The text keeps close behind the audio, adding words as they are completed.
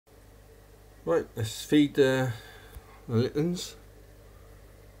Right, let's feed the littlins.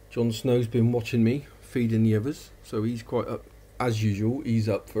 Jon Snow's been watching me feeding the others, so he's quite up, as usual, he's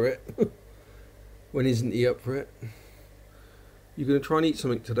up for it. When isn't he up for it? You gonna try and eat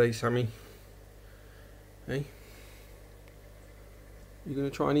something today, Sammy? Hey? You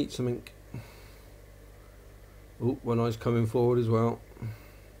gonna try and eat something? Oh, one eye's coming forward as well.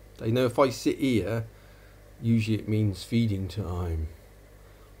 They know if I sit here, usually it means feeding time.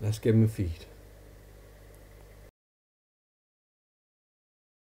 Let's give him a feed.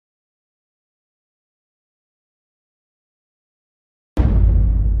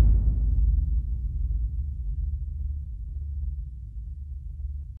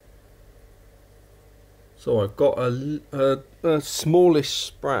 So I've got a smallish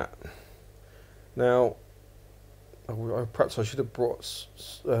sprat. Now, perhaps I should have brought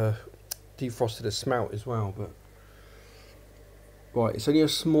defrosted a smout as well, but right, it's only a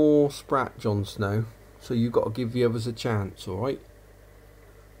small sprat, Jon Snow, so you've got to give the others a chance, alright?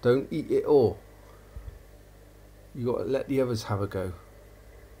 Don't eat it all. You got to let the others have a go.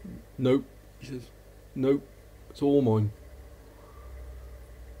 Nope, he says. Nope, it's all mine.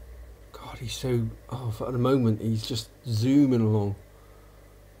 God, he's so off at the moment. He's just zooming along.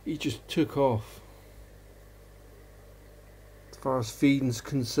 He just took off. As far as feeding's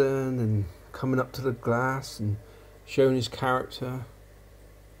concerned, and coming up to the glass and showing his character.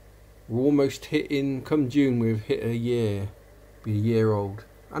 We're almost hitting, come June we've hit a year. Be a year old.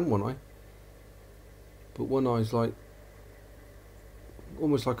 And one eye. But one eye's like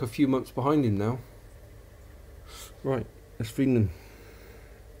almost like a few months behind him now. Right, let's feed them.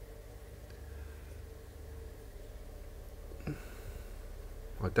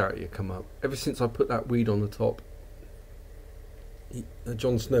 I doubt he'll come up. Ever since I put that weed on the top,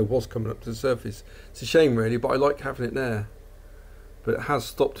 Jon Snow was coming up to the surface. It's a shame really, but I like having it there. But it has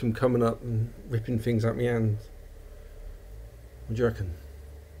stopped him coming up and ripping things out my hands. What do you reckon?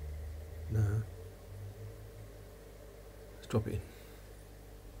 No. Let's drop it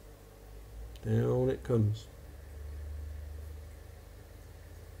in. Down it comes.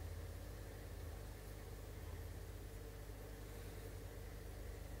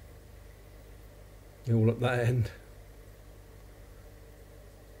 All up that end.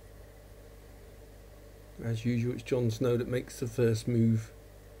 As usual, it's Jon Snow that makes the first move.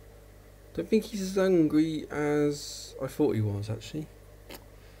 Don't think he's as hungry as I thought he was, actually.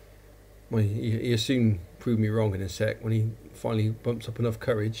 Well, he'll soon prove me wrong in a sec when he finally bumps up enough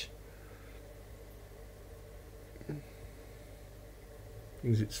courage.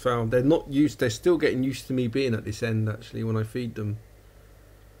 Things it's found. They're not used. They're still getting used to me being at this end, actually, when I feed them.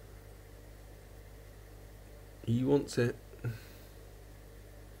 He wants it.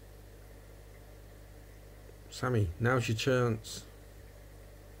 Sammy, now's your chance.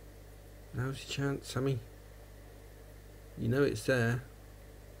 Now's your chance, Sammy. You know it's there.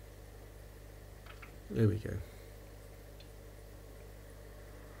 There we go.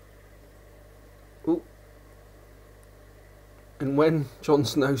 Ooh. And when Jon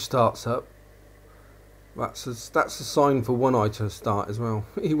Snow starts up, that's a sign for one eye to start as well.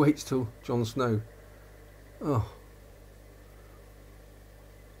 He waits till Jon Snow. Oh.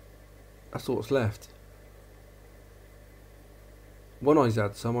 That's all that's left. One eye's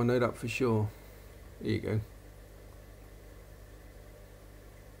had some, I know that for sure. Here you go.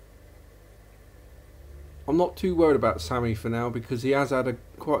 I'm not too worried about Sammy for now because he has had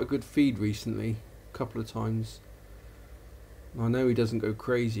quite a good feed recently, a couple of times. I know he doesn't go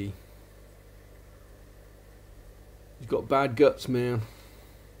crazy. He's got bad guts, man.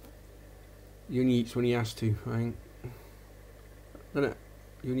 He only eats when he has to, right? Doesn't it?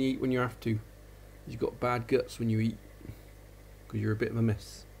 You only eat when you have to. You've got bad guts when you eat. Because you're a bit of a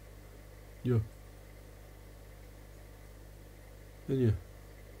mess. Yeah. Yeah.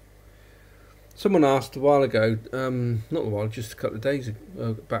 Someone asked a while ago, not a while, just a couple of days,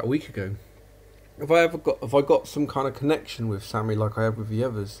 about a week ago, have I got some kind of connection with Sammy like I have with the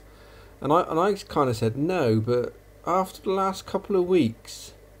others? And I kind of said no, but after the last couple of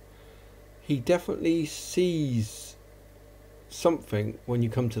weeks, he definitely sees something when you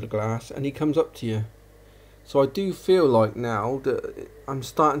come to the glass, and he comes up to you. So I do feel like now that I'm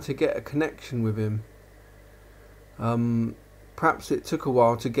starting to get a connection with him. Perhaps it took a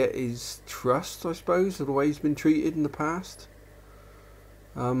while to get his trust, I suppose, of the way he's been treated in the past.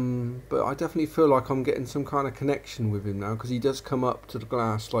 But I definitely feel like I'm getting some kind of connection with him now, because he does come up to the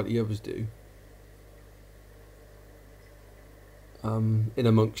glass like the others do. In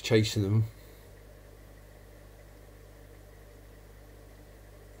amongst chasing them.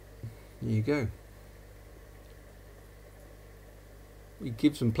 There you go. He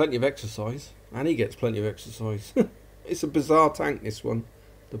gives them plenty of exercise, and he gets plenty of exercise. It's a bizarre tank, this one.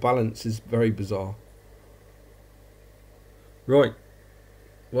 The balance is very bizarre. Right.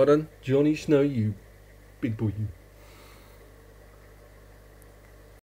 Well done, Johnny Snow, you big boy, you.